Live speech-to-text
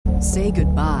Say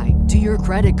goodbye to your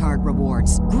credit card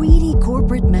rewards. Greedy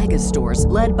corporate mega stores,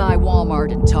 led by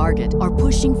Walmart and Target, are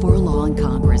pushing for a law in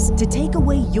Congress to take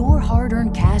away your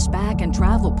hard-earned cash back and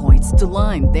travel points to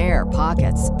line their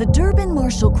pockets. The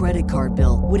Durbin-Marshall credit card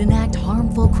bill would enact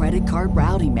harmful credit card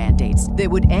routing mandates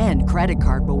that would end credit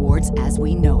card rewards as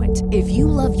we know it. If you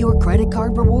love your credit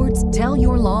card rewards, tell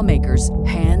your lawmakers,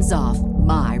 hands off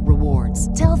my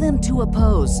rewards. Tell them to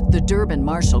oppose the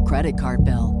Durbin-Marshall credit card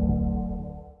bill.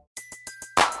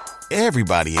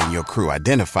 Everybody in your crew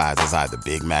identifies as either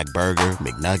Big Mac Burger,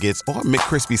 McNuggets, or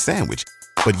McCrispy Sandwich.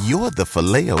 But you're the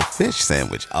Filet-O-Fish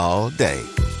Sandwich all day.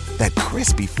 That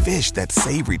crispy fish, that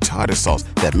savory tartar sauce,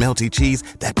 that melty cheese,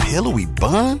 that pillowy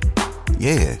bun.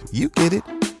 Yeah, you get it.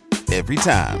 Every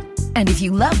time. And if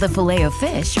you love the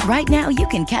Filet-O-Fish, right now you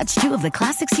can catch two of the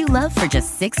classics you love for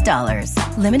just $6.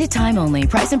 Limited time only.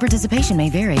 Price and participation may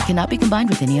vary. Cannot be combined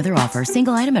with any other offer.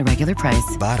 Single item at regular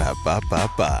price.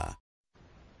 Ba-da-ba-ba-ba.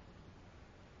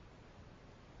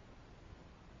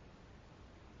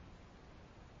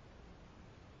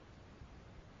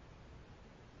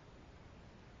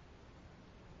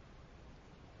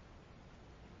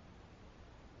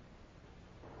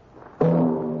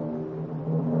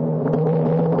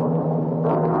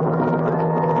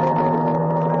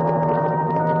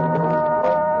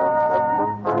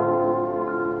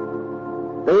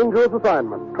 Dangerous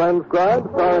Assignment, transcribed,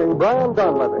 starring Brian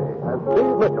Donlevy as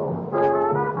Steve Mitchell.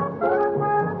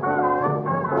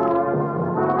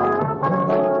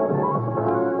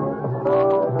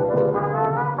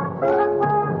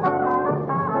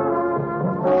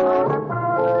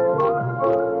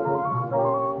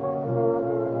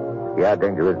 Yeah,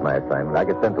 danger is my assignment. I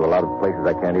get sent to a lot of places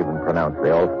I can't even pronounce.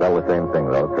 They all spell the same thing,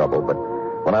 though, trouble. But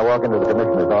when I walk into the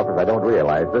commissioner's office, I don't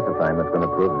realize this assignment's going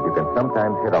to prove that you can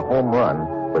sometimes hit a home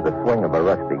run with the swing of a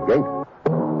rusty gate.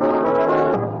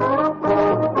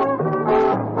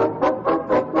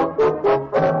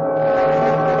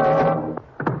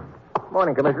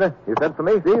 Morning, Commissioner. You sent for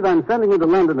me? Steve, I'm sending you to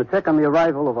London to check on the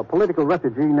arrival of a political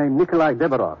refugee named Nikolai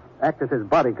Deborov. Act as his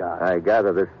bodyguard. I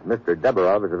gather this Mr.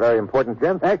 Deborov is a very important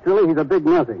gent. Actually, he's a big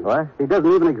nothing. What? He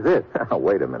doesn't even exist. Oh,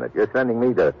 wait a minute. You're sending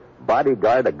me to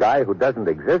bodyguard a guy who doesn't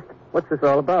exist? What's this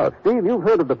all about? Steve, you've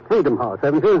heard of the Freedom House,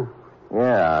 haven't you?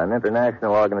 Yeah, an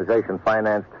international organization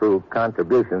financed through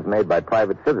contributions made by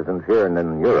private citizens here and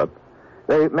in Europe.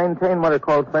 They maintain what are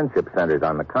called friendship centers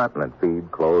on the continent,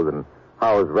 feed, clothe, and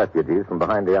house refugees from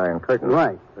behind the Iron Curtain.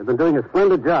 Right. They've been doing a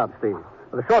splendid job, Steve.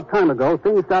 But a short time ago,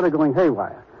 things started going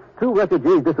haywire. 2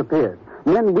 refugees disappeared.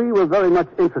 Men we were very much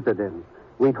interested in.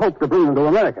 We'd hoped to bring them to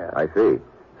America. I see.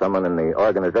 Someone in the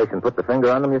organization put the finger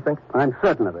on them, you think? I'm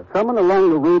certain of it. Someone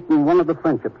along the route in one of the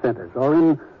friendship centers, or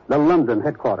in the London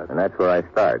headquarters. And that's where I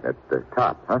start, at the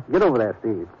top, huh? Get over there,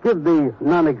 Steve. Give the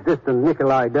non-existent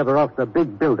Nikolai Deborov the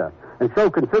big build-up, and show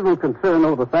considerable concern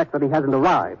over the fact that he hasn't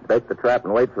arrived. Bait the trap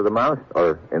and wait for the mouse?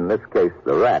 Or, in this case,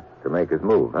 the rat to make his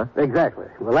move, huh? Exactly.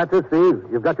 Well, that's it, Steve.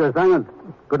 You've got your assignment.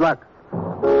 Good luck.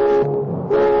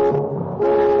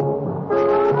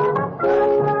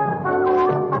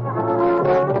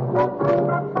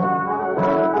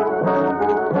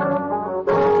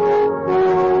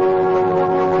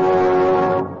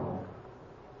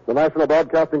 The National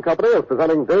Broadcasting Company is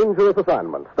presenting Dangerous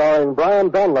Assignment, starring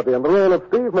Brian Donlevy in the role of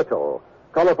Steve Mitchell,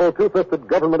 colorful two-fisted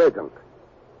government agent.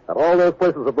 At all those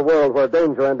places of the world where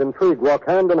danger and intrigue walk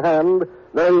hand in hand,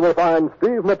 there you will find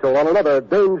Steve Mitchell on another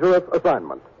Dangerous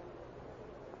Assignment.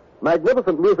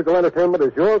 Magnificent musical entertainment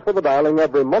is yours for the dialing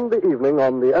every Monday evening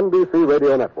on the NBC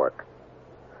Radio Network.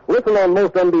 Listen on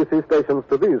most NBC stations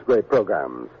to these great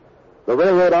programs. The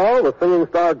Railroad Hour with singing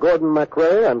star Gordon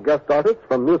MacRae and guest artists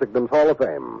from Musicdom's Hall of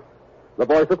Fame. The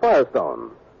Voice of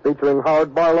Firestone, featuring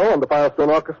Howard Barlow and the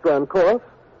Firestone Orchestra and Chorus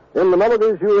in the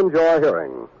melodies you enjoy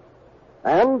hearing.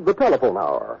 And the Telephone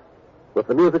Hour, with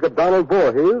the music of Donald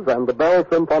Voorhees and the Bell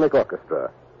Symphonic Orchestra.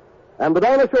 And the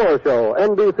Dinah Shore Show,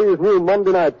 NBC's new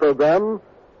Monday night program,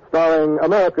 starring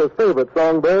America's favorite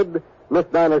songbird, Miss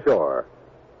Dinah Shore.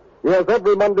 Yes,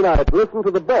 every Monday night, listen to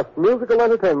the best musical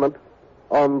entertainment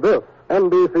on this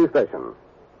NBC station.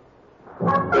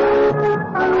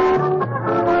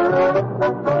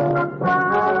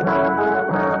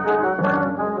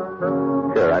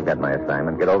 Sure, I've got my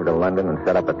assignment. Get over to London and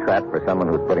set up a trap for someone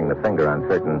who's putting the finger on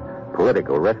certain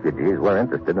political refugees we're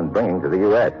interested in bringing to the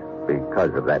U.S.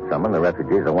 Because of that someone, the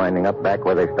refugees are winding up back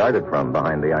where they started from,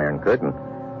 behind the Iron Curtain.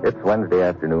 It's Wednesday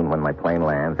afternoon when my plane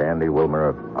lands. Andy Wilmer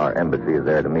of our embassy is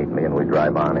there to meet me, and we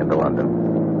drive on into London.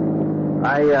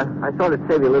 I thought it'd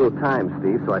save you a little time,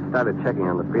 Steve, so I started checking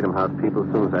on the Freedom House people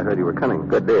as soon as I heard you were coming.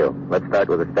 Good deal. Let's start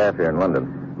with the staff here in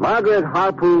London. Margaret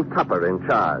Harpoon Tupper in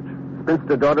charge.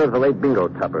 spinster daughter of the late Bingo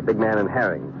Tupper, big man in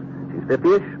herrings. She's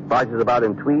 50-ish, barges about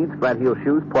in tweeds, flat-heel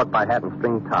shoes, pork-pie hat, and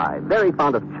string tie. Very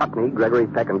fond of Chuckney, Gregory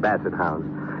Peck, and Basset hounds.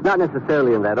 Not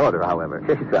necessarily in that order, however.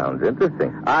 She sounds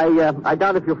interesting. I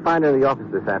doubt if you'll find her in the office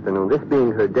this afternoon, this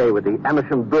being her day with the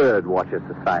Amersham Bird Watcher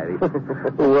Society.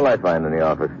 Who will I find in the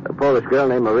office? A Polish girl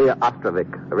named Maria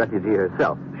Ostrovic, a refugee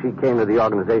herself. She came to the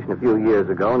organization a few years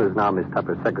ago and is now Miss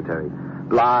Tupper's secretary.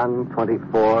 Blonde,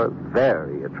 24,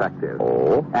 very attractive.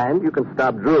 Oh? And you can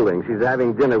stop drooling. She's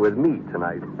having dinner with me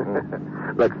tonight.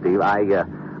 Look, Steve,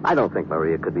 I don't think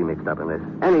Maria could be mixed up in this.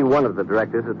 Any one of the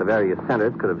directors at the various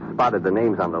centers could have spotted the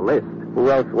names on the list. Who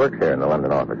else works here in the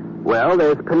London office? Well,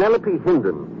 there's Penelope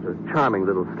Hinden, a charming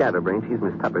little scatterbrain. She's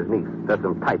Miss Tupper's niece. Does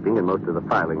some typing and most of the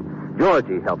filing.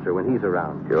 Georgie helps her when he's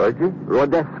around. Georgie?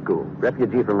 Rodescu,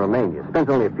 refugee from Romania. Spends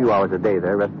only a few hours a day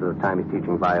there. Rest of the time he's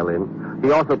teaching violin.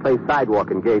 He also plays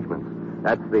sidewalk engagements.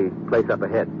 That's the place up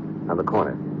ahead, on the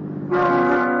corner.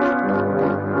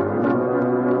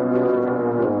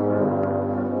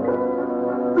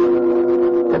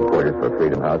 Headquarters for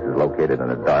Freedom House is located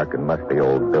in a dark and musty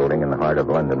old building in the heart of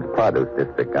London's produce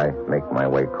district. I make my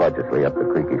way cautiously up the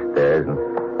creaky stairs, and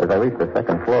as I reach the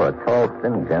second floor, a tall,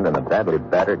 thin gent in a badly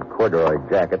battered corduroy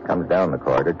jacket comes down the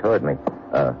corridor toward me.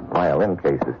 A violin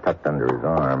case is tucked under his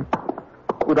arm.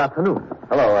 Good afternoon.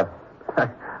 Hello,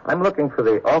 I'm looking for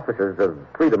the offices of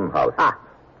Freedom House.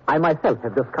 I myself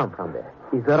have just come from there.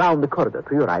 It's around the corridor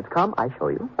to your right. Come, I show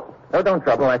you. Oh, don't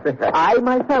trouble. I think I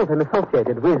myself am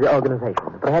associated with the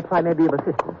organization. Perhaps I may be of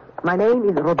assistance. My name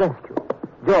is Rodescu.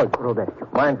 George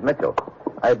Rodescu. Mine's Mitchell.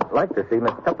 I'd like to see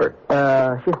Miss Tupper.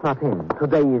 She's not in.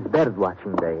 Today is bird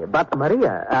watching day. But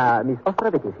Maria, Miss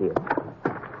Ostrovic is here.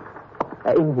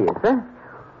 In here, sir.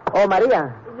 Oh,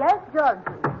 Maria. Yes, George.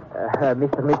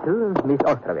 Mr. Mitchell, Miss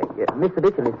Ostrovic. Mr.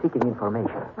 Mitchell is seeking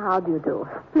information. How do you do?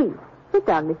 Please, sit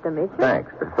down, Mr. Mitchell.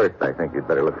 Thanks. But first, I think you'd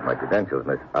better look at my credentials,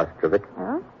 Miss Ostrovic.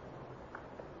 Huh?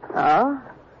 Oh,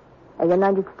 a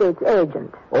United States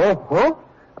agent. Oh?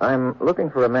 I'm looking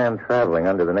for a man traveling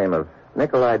under the name of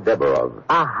Nikolai Deborov.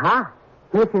 Aha.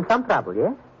 He's in some trouble,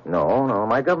 yes? No.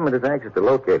 My government is anxious to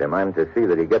locate him. I'm to see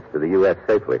that he gets to the U.S.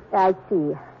 safely. I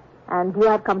see. And you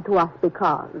have come to us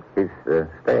because? He's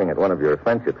staying at one of your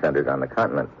friendship centers on the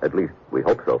continent. At least, we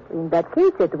hope so. In that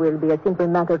case, it will be a simple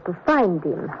matter to find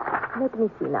him. Let me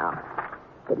see now.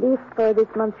 The list for this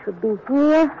month should be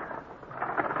here.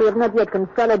 We have not yet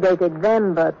consolidated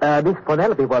them, but... Miss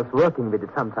Penelope was working with it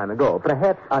some time ago.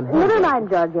 Perhaps I'm... Never mind,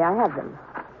 Georgie. I have them.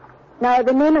 Now,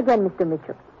 the name again, Mr.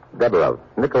 Mitchell. Deborov.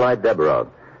 Nikolai Deborov.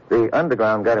 The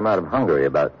underground got him out of Hungary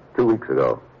about 2 weeks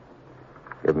ago.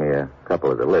 Give me a couple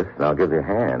of the lists, and I'll give you a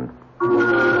hand.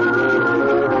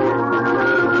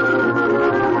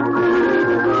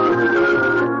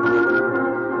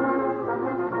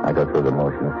 I go through the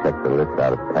motions, check the list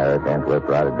out of Paris, Antwerp,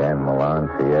 Rotterdam, Milan,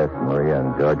 CS, Maria,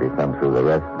 and Georgie come through the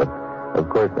rest, but of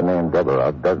course the name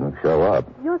Deborov doesn't show up.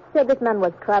 You said this man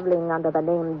was traveling under the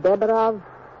name Deborov.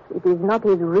 It is not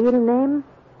his real name?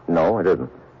 No, it isn't.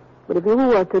 But if you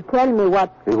were to tell me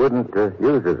what... He wouldn't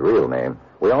use his real name.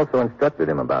 We also instructed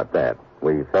him about that.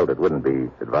 We felt it wouldn't be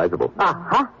advisable.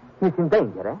 Aha! He's in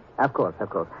danger, eh? Of course.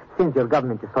 Since your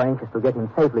government is so anxious to get him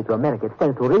safely to America, it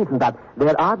stands to reason that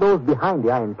there are those behind the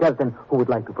Iron Curtain who would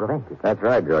like to prevent it. That's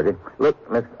right, Georgie. Look,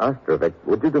 Miss Ostrovic,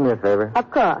 would you do me a favor?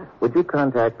 Of course. Would you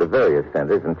contact the various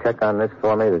centers and check on this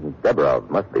for me?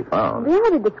 Deborov must be found. Do you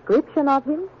have a description of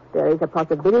him? There is a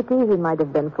possibility he might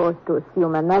have been forced to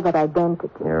assume another identity.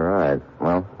 You're right.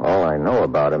 Well, all I know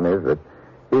about him is that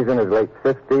he's in his late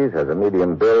 50s, has a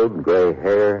medium build, gray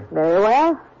hair. Very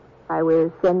well. I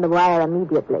will send the wire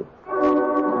immediately.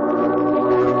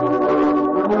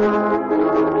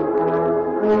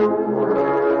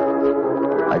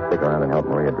 I stick around and help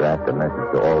Maria draft a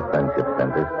message to all friendship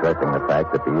centers, stressing the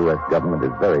fact that the U.S. government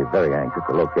is very, very anxious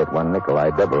to locate one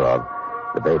Nikolai Deborov.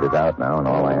 The bait is out now, and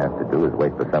all I have to do is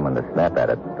wait for someone to snap at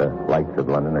it. The lights of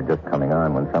London are just coming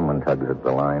on when someone tugs at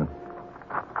the line.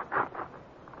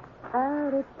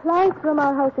 Reply from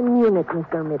our house in Munich,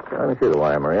 Mr. Mitchell. Let me see the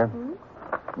wire, Maria.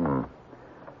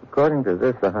 According to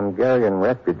this, a Hungarian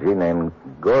refugee named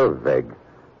Gorveg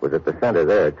was at the center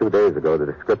there 2 days ago. The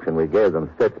description we gave them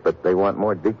fits, but they want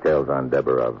more details on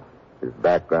Deborov. His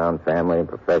background, family, and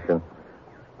profession.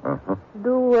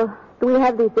 Do we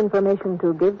have this information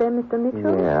to give them, Mr.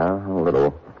 Mitchell? Yeah, a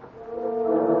little.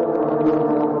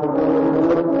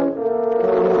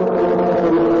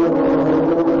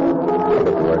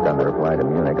 On the reply to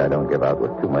Munich, I don't give out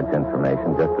with too much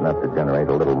information, just enough to generate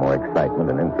a little more excitement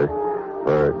and interest.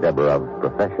 For Deborov's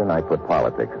profession, I put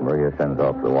politics. Maria sends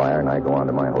off the wire, and I go on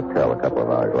to my hotel a couple of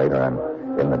hours later. I'm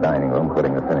in the dining room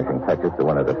putting the finishing touches to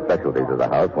one of the specialties of the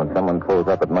house when someone pulls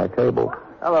up at my table.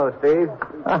 Hello, Steve.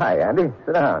 Hi, Andy.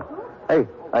 Sit down. Hey,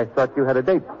 I thought you had a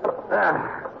date.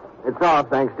 It's off,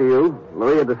 thanks to you.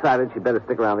 Maria decided she'd better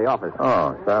stick around the office.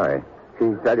 Oh, sorry.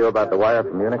 She tell you about the wire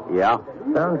from Munich? Yeah?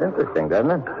 Sounds interesting,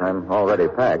 doesn't it? I'm already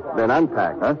packed. Then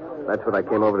unpacked. Huh? That's what I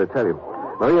came over to tell you.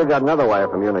 Maria got another wire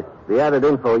from Munich. The added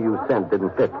info you sent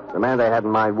didn't fit. The man they had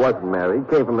in mind wasn't married,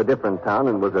 came from a different town,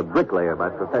 and was a bricklayer by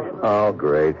profession. Oh,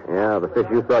 great. Yeah, the fish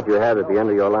you thought you had at the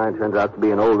end of your line turns out to be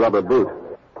an old rubber boot.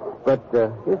 But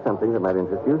here's something that might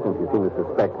interest you, since you seem to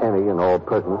suspect any and all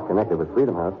persons connected with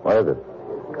Freedom House. What is it?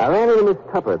 I ran into Miss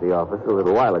Tupper at the office a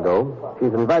little while ago.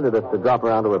 She's invited us to drop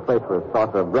around to her place for a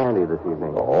saucer of brandy this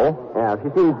evening. Oh? Yeah, she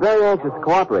seems very anxious to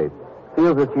cooperate.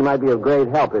 Feels that she might be of great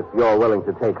help if you're willing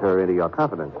to take her into your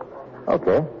confidence.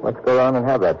 Okay, let's go around and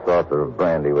have that saucer of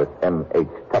brandy with M.H.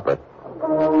 Tupper.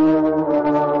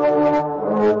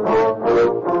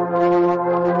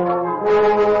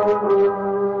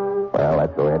 Well,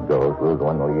 that's the way it goes. Lose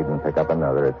one lead and pick up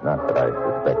another. It's not that I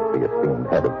suspect the esteemed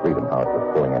head of Freedom House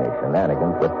of pulling any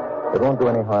shenanigans, but it won't do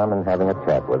any harm in having a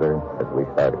chat with her. As we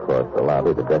start across the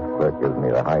lobby, the desk clerk gives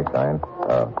me the high sign,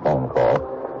 phone call.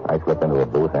 I slip into a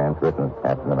booth, answer it, and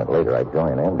half a minute later I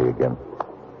join Andy again.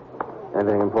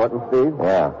 Anything important, Steve?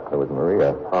 Yeah, it was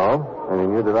Maria. Oh? Any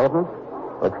new developments?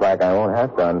 Looks like I won't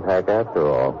have to unpack after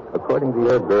all. According to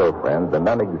your girlfriend, the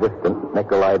non-existent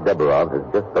Nikolai Deborov has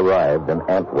just arrived in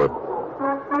Antwerp.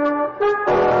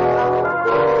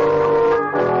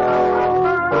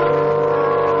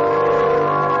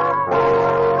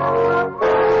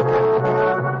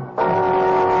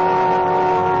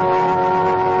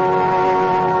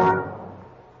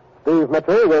 Steve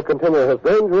Mitchell will continue his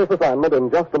dangerous assignment in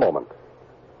just a moment.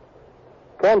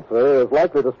 Cancer is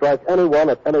likely to strike anyone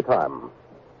at any time.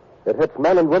 It hits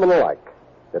men and women alike.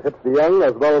 It hits the young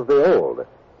as well as the old.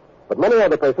 But many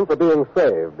other patients are being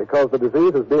saved because the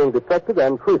disease is being detected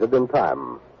and treated in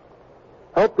time.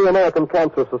 Help the American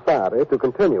Cancer Society to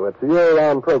continue its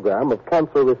year-round program of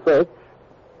cancer research,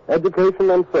 education,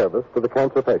 and service to the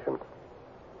cancer patient.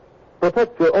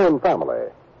 Protect your own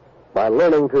family by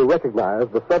learning to recognize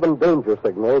the 7 danger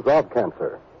signals of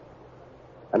cancer.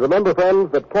 And remember,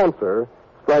 friends, that cancer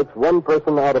strikes one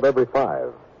person out of every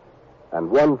 5, and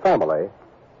one family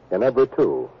in every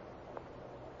 2.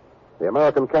 The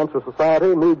American Cancer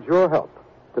Society needs your help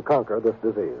to conquer this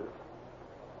disease.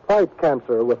 Fight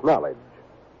cancer with knowledge.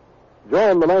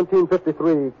 Join the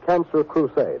 1953 Cancer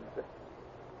Crusade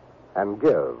and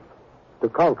give to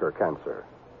conquer cancer.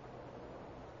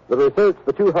 The research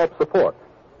that you help support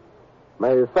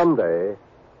may someday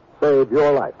save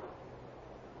your life.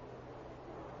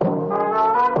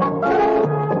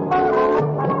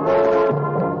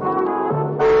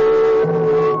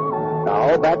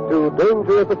 Now back to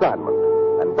Dangerous Assignment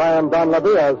and Brian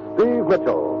Donlevy as Steve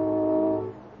Mitchell.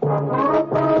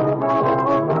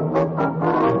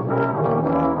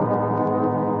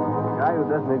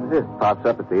 Doesn't exist pops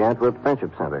up at the Antwerp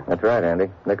Friendship Center. That's right, Andy.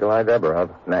 Nikolai Deborov.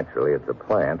 Naturally, it's a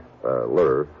plant.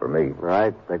 Lure for me.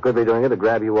 Right. They could be doing it to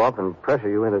grab you off and pressure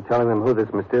you into telling them who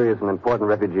this mysterious and important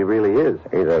refugee really is.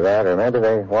 Either that or maybe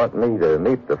they want me to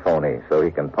meet the phony so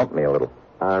he can pump me a little.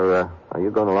 Are you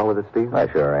going along with it, Steve? I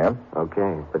sure am.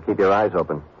 Okay, but keep your eyes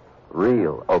open.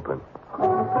 Real open.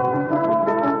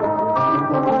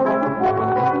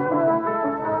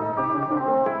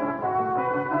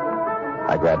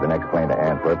 I grabbed the next plane to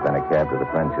Antwerp, then a cab to the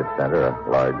Friendship Center, a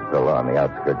large villa on the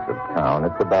outskirts of town.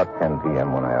 It's about 10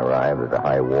 p.m. when I arrive. There's a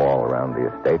high wall around the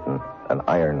estate and an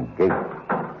iron gate.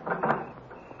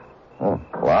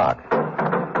 Locked.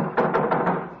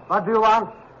 What do you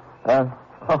want?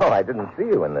 I didn't see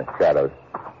you in the shadows.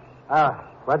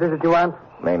 What is it you want?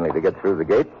 Mainly to get through the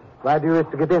gate. Why do you wish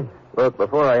to get in? Look,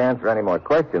 before I answer any more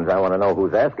questions, I want to know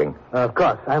who's asking. Of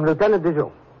course. I'm Lieutenant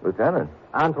Dijon. Lieutenant?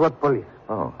 Antwerp Police.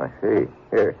 Oh, I see.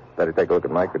 Here, better take a look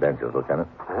at my credentials, Lieutenant.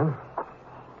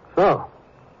 So,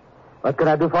 what can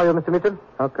I do for you, Mr. Mitchell?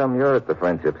 How come you're at the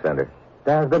Friendship Center?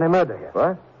 There has been a murder here.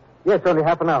 What? Yes, only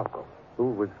half an hour ago.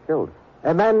 Who was killed?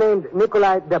 A man named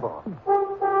Nikolai Deborov.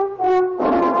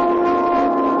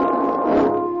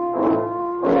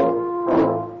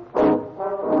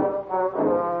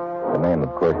 The name,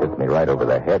 of course, hits me right over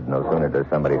the head. No sooner does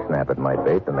somebody snap at my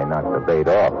bait than they knock the bait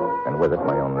off. And with it,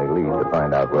 my only lead to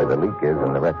find out where the leak is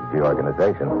in the refugee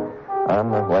organization.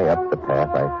 On the way up the path,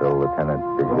 I fill Lieutenant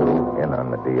Dijon in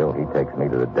on the deal. He takes me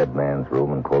to the dead man's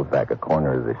room and pulls back a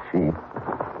corner of the sheet.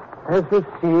 As you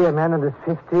see, a man in his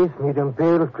 50s, medium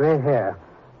build, gray hair.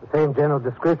 The same general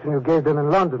description you gave them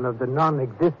in London of the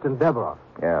non-existent Deborov.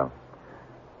 Yeah.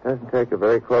 Doesn't take a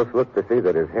very close look to see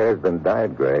that his hair's been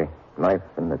dyed gray. Knife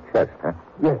in the chest, huh?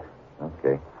 Yes.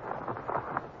 Okay.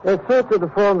 A search of the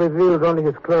form revealed only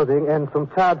his clothing and some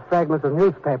charred fragments of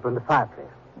newspaper in the fireplace.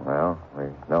 Well, we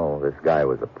know this guy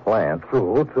was a plant.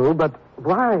 True, but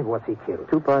why was he killed?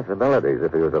 Two possibilities.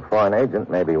 If he was a foreign agent,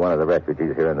 maybe one of the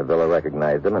refugees here in the villa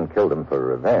recognized him and killed him for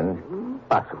revenge.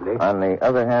 Possibly. On the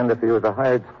other hand, if he was a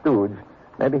hired stooge,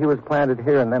 maybe he was planted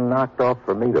here and then knocked off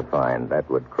for me to find. That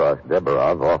would cross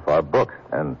Deborov off our books,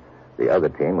 and the other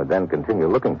team would then continue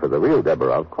looking for the real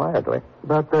Deborov quietly.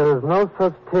 But there is no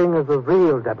such thing as a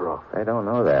real Deborov. They don't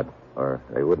know that, or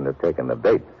they wouldn't have taken the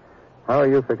bait. How are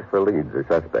you fixed for leads or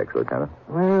suspects, Lieutenant?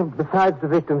 Well, besides the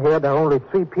victim here, there are only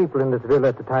 3 people in this villa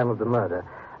at the time of the murder.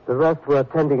 The rest were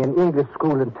attending an English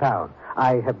school in town.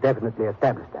 I have definitely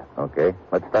established that. Okay,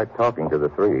 let's start talking to the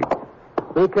 3.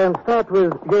 We can start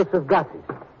with Joseph Gassis.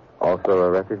 Also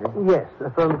a refugee? Yes,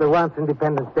 from the once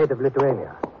independent state of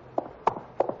Lithuania.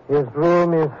 His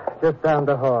room is just down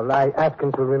the hall. I asked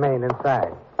him to remain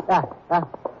inside.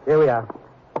 Here we are.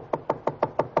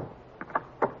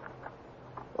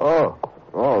 Oh,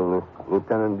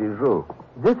 Lieutenant Dijou.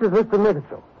 This is Mr.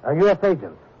 Mitchell, a U.S.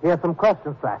 agent. He has some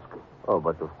questions to ask you. Oh,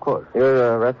 but of course.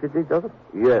 You're a refugee, Joseph?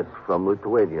 Yes, from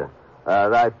Lithuania. I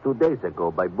arrived 2 days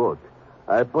ago by boat.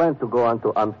 I plan to go on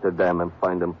to Amsterdam and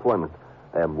find employment.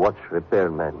 I am watch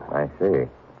repairman. I see.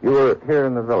 You were here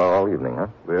in the villa all evening, huh?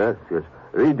 Yes.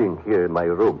 Reading here in my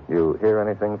room. You hear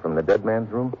anything from the dead man's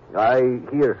room? I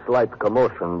hear slight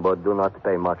commotion, but do not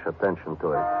pay much attention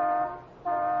to it.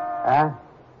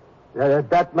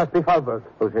 That must be Falberg.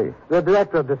 Who's he? The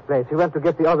director of this place. He went to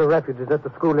get the other refugees at the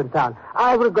school in town.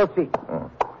 I will go see.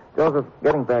 Joseph,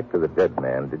 getting back to the dead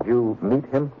man, did you meet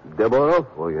him? Deborov?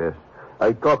 Oh, yes.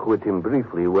 I talked with him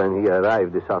briefly when he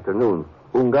arrived this afternoon.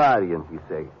 Hungarian, he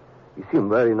said. He seemed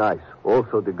very nice.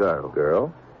 Also the girl.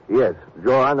 Girl? Yes.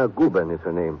 Johanna Guben is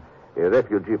her name. A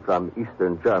refugee from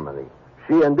Eastern Germany.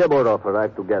 She and Deborov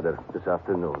arrived together this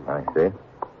afternoon. I see.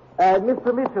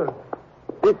 Mr. Mitchell,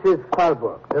 this is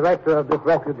Falberg, director of this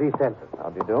refugee center. How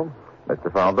do you do?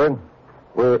 Mr. Falberg,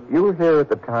 were you here at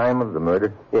the time of the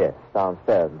murder? Yes,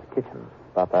 downstairs in the kitchen.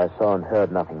 But I saw and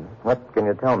heard nothing. What can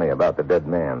you tell me about the dead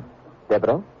man?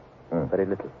 Deborov? Very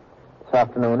little. This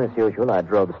afternoon, as usual, I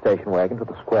drove the station wagon to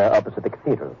the square opposite the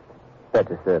cathedral. That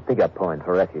is the pickup point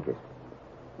for refugees.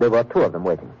 There were 2 of them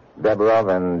waiting. Deborov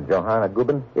and Johanna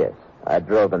Guben? Yes. I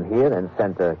drove them here and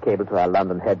sent a cable to our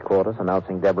London headquarters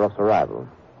announcing Deborov's arrival.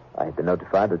 I have been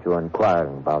notified that you are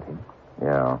inquiring about him.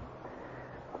 Yeah.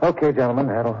 Okay, gentlemen,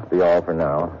 that'll be all for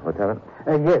now. Lieutenant?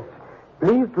 Yes.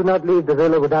 Please do not leave the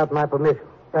villa without my permission.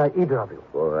 Either of you.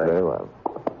 All right. Very well.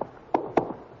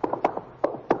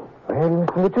 Well,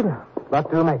 Mr. Mitchell, what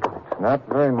do you make of it? Not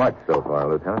very much so far,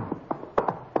 Lieutenant.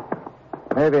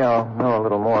 Maybe I'll know a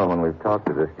little more when we've talked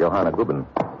to this Johanna Guben.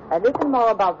 A little more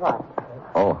about what?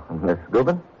 Oh, Miss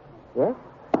Guben? Yes?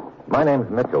 My name's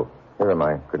Mitchell. Here are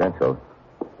my credentials.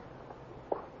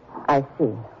 I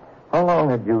see. How long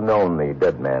had you known the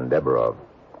dead man, Deborov?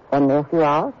 Only a few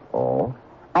hours. Oh?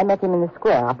 I met him in the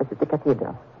square opposite the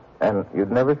cathedral. And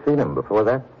you'd never seen him before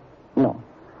that? No.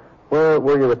 Where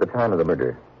were you at the time of the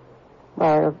murder?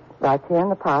 Well, right here in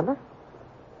the parlor.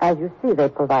 As you see, they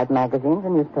provide magazines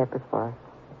and newspapers for us.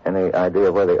 Any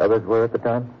idea where the others were at the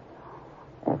time?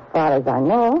 As far as I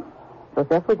know,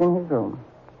 Joseph was in his room.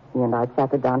 He and I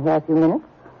chatted down here a few minutes,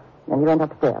 then he went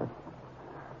upstairs.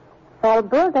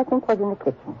 Falberg, I think, was in the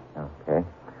kitchen. Okay.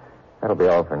 That'll be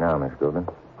all for now, Miss Guben.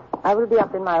 I will be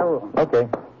up in my room. Okay.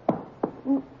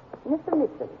 Mr.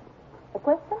 Mitchell, a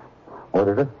question? What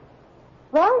is it?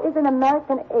 Why is an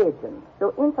American agent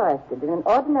so interested in an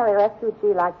ordinary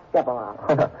refugee like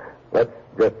Deborov? Let's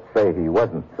just say he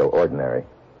wasn't so ordinary.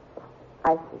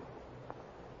 I see.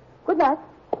 Good night.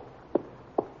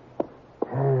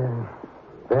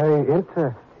 Very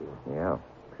interesting. Yeah.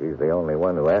 She's the only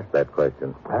one who asked that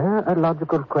question. A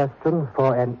logical question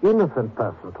for an innocent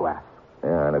person to ask.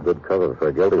 Yeah, and a good cover for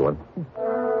a guilty one.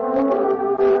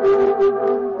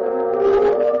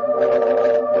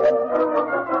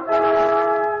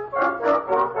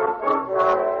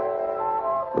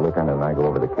 The lieutenant and I go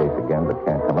over the case again, but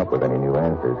can't come up with any new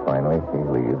answers. Finally, he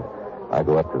leaves. I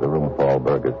go up to the room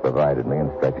Falberg has provided me and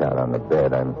stretch out on the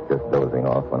bed. I'm just dozing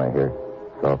off when I hear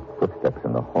soft footsteps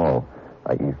in the hall.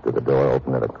 I ease to the door,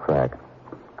 open it a crack.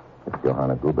 It's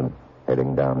Johanna Guben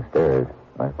heading downstairs.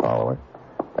 I follow her.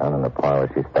 Down in the parlor,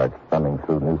 she starts thumbing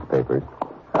through newspapers.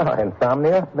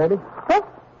 Insomnia, maybe? What?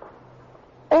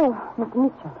 Oh, Mr.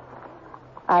 Mitchell.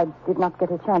 I did not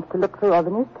get a chance to look through all the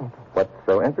newspapers. What's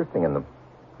so interesting in them?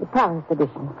 The Paris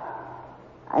edition.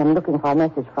 I am looking for a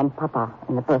message from Papa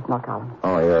in the personal column.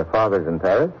 Oh, your father's in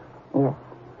Paris? Yes.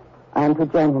 I am to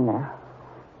join him there.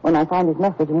 when I find his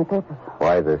message in the papers.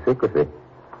 Why the secrecy?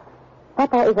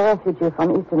 Papa is a refugee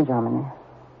from Eastern Germany.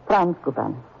 Franz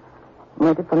Kuban.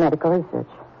 Noted for medical research.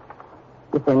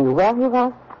 If they knew where he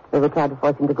was, they would try to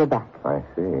force him to go back. I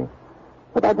see.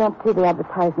 But I don't see the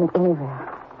advertisement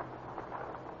anywhere.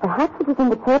 Perhaps it was in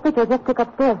the paper Joe just took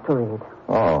upstairs to read.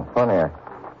 Oh, funny.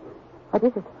 What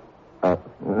is it?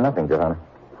 Nothing, Johanna.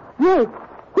 Yes,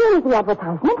 here is the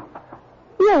advertisement.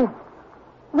 Yes.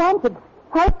 Wanted.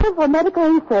 Helpful for medical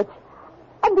research.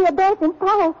 And the address in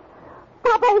Paris.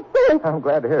 Papa is safe. I'm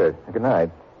glad to hear it. Good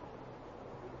night.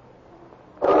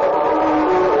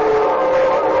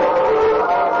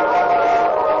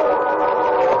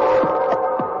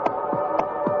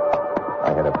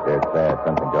 I head upstairs fast.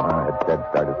 Something Johanna had said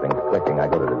started things clicking. I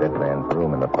go to the dead man's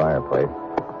room in the fireplace.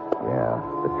 Yeah,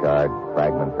 the charred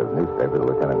fragments of newspaper the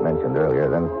lieutenant mentioned earlier.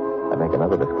 Then I make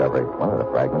another discovery. One of the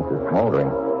fragments is smoldering.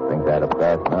 Things add up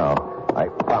fast now. I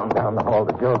found down the hall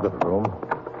to Joseph's room.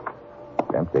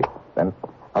 It's empty. Then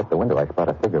out the window I spot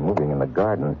a figure moving in the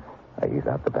garden. I ease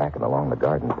out the back and along the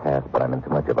garden path, but I'm in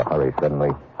too much of a hurry. Suddenly,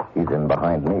 he's in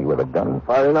behind me with a gun.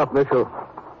 Far enough, Mitchell.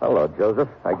 Hello, Joseph.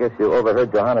 I guess you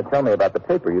overheard Johanna tell me about the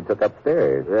paper you took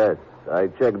upstairs. Yes. I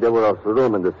checked Deverov's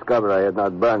room and discovered I had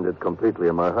not burned it completely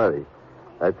in my hurry.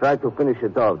 I tried to finish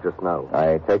it off just now.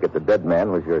 I take it the dead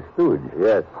man was your stooge.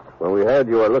 Yes. When we heard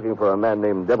you were looking for a man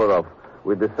named Deverov,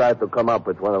 we decided to come up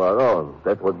with one of our own.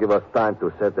 That would give us time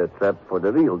to set a trap for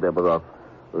the real Deverov,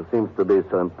 who seems to be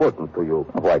so important to you.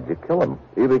 Why'd you kill him?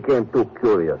 He became too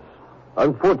curious.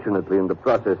 Unfortunately, in the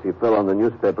process, he fell on the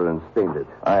newspaper and stained it.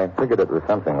 I figured it was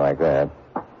something like that.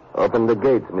 Open the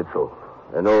gates, Mitchell.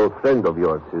 An old friend of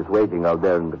yours is waiting out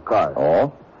there in the car.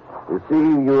 Oh? You see,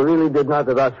 you really did not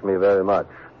rush me very much.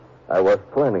 I was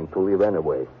planning to leave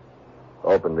anyway.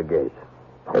 Open the gate.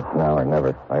 It's now or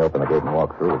never. I open the gate and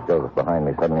walk through with Joseph behind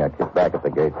me. Suddenly I kick back at the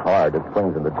gate hard. It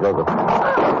swings into Joseph.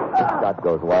 The shot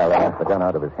goes wild. I yank the gun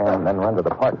out of his hand and then run to the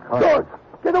parked car. George!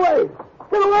 Get away!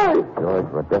 Get away! George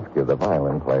Radescu, the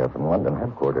violin player from London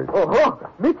headquarters. Oh,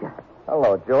 Mitchell.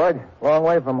 Hello, George. Long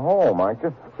way from home, aren't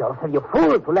you? Joseph, you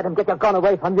fool to let him get your gun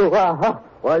away from you.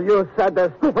 While you sat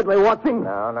there stupidly watching.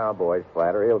 Now, boys.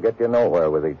 Flattery will get you nowhere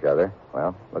with each other.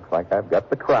 Well, looks like I've got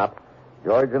the crop.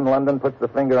 George in London puts the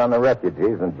finger on the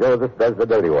refugees, and Joseph does the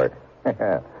dirty work.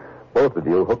 Both of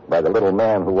you hooked by the little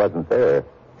man who wasn't there.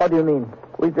 What do you mean?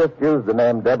 We just used the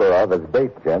name Deborov as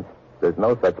bait, gents. There's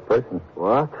no such person.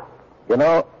 What? You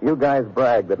know, you guys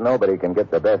brag that nobody can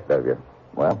get the best of you.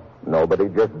 Well, nobody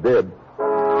just did.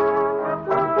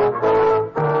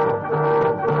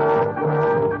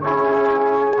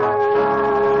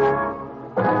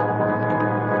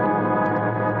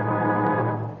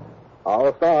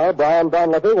 Our star, Brian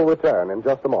Donlevy, will return in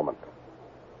just a moment.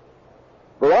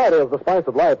 Variety is the spice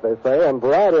of life, they say, and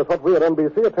variety is what we at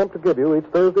NBC attempt to give you each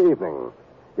Thursday evening.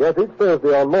 Yes, each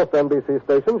Thursday on most NBC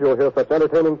stations, you'll hear such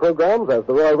entertaining programs as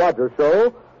The Roy Rogers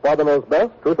Show, Father Knows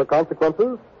Best, Truth or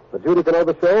Consequences, The Judy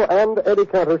Canova Show, and Eddie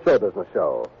Cantor Show Business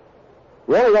Show.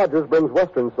 Roy Rogers brings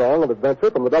Western song and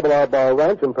adventure from the Double R Bar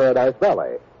Ranch in Paradise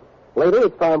Valley. Later,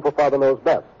 it's time for Father Knows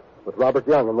Best, with Robert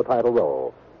Young in the title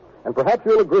role. And perhaps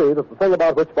you'll agree that the thing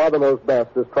about which Father knows best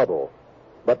is trouble.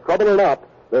 But trouble or not,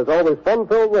 there's always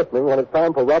fun-filled listening when it's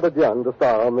time for Robert Young to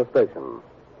star on this station.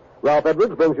 Ralph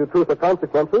Edwards brings you Truth or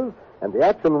Consequences, and the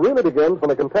action really begins when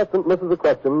a contestant misses a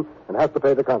question and has to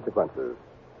pay the consequences.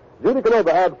 Judy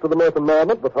Canova adds to the mirth and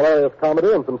merriment with hilarious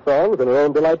comedy and some songs in her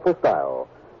own delightful style.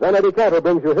 Then Eddie Cantor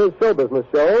brings you his show business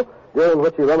show, during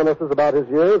which he reminisces about his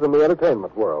years in the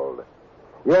entertainment world.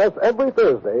 Yes, every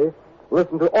Thursday,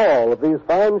 listen to all of these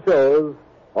fine shows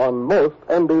on most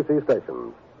NBC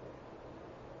stations.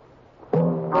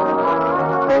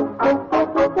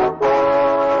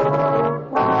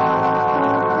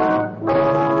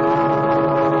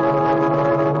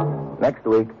 Next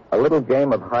week, a little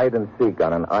game of hide and seek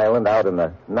on an island out in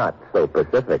the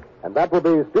not-so-Pacific. And that will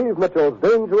be Steve Mitchell's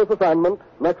dangerous assignment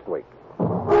next week.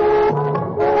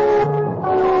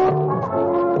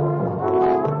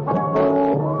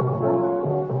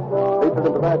 Featured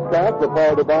in tonight's cast were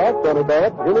Paul DeBarge, Tony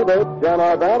Barrett, Jimmy Bates, Jan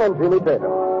Arvan, and Jimmy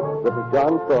Tatum. This is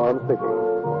John Storm speaking.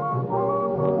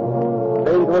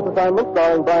 Dangerous Assignment,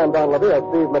 starring Brian Donlevy as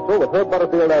Steve Mitchell, with Herb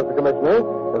Butterfield as the commissioner,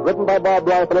 is written by Bob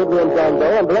Blythe and Adrian John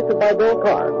Doe and directed by Bill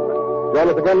Carr. Join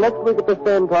us again next week at this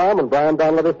same time when Brian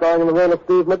Donlevy, starring in the role of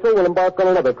Steve Mitchell, will embark on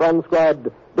another transcribed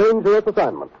Dangerous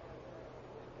Assignment.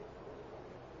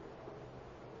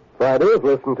 Fridays,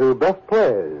 listen to Best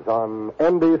Plays on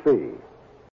NBC.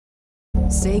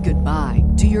 Say goodbye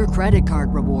to your credit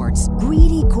card rewards.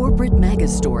 Greedy corporate mega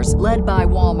stores, led by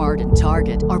Walmart and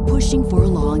Target, are pushing for a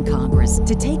law in Congress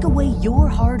to take away your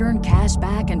hard-earned cash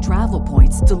back and travel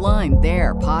points to line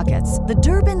their pockets. The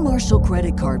Durbin-Marshall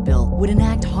credit card bill would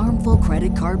enact harmful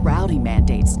credit card routing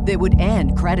mandates that would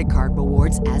end credit card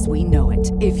rewards as we know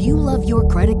it. If you love your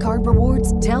credit card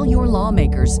rewards, tell your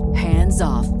lawmakers, hands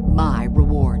off my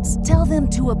rewards. Tell them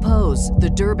to oppose the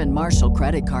Durbin-Marshall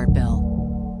credit card bill.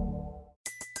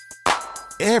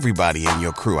 Everybody in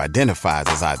your crew identifies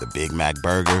as either Big Mac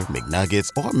Burger, McNuggets,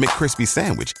 or McCrispy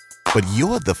Sandwich. But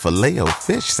you're the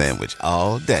Filet-O-Fish Sandwich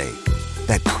all day.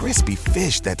 That crispy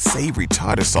fish, that savory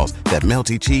tartar sauce, that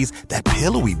melty cheese, that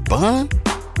pillowy bun.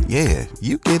 Yeah,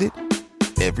 you get it.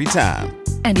 Every time.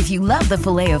 And if you love the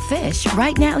Filet-O-Fish,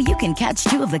 right now you can catch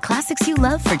two of the classics you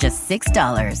love for just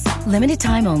 $6. Limited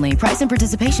time only. Price and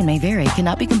participation may vary.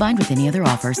 Cannot be combined with any other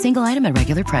offer. Single item at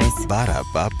regular price.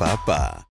 Ba-da-ba-ba-ba.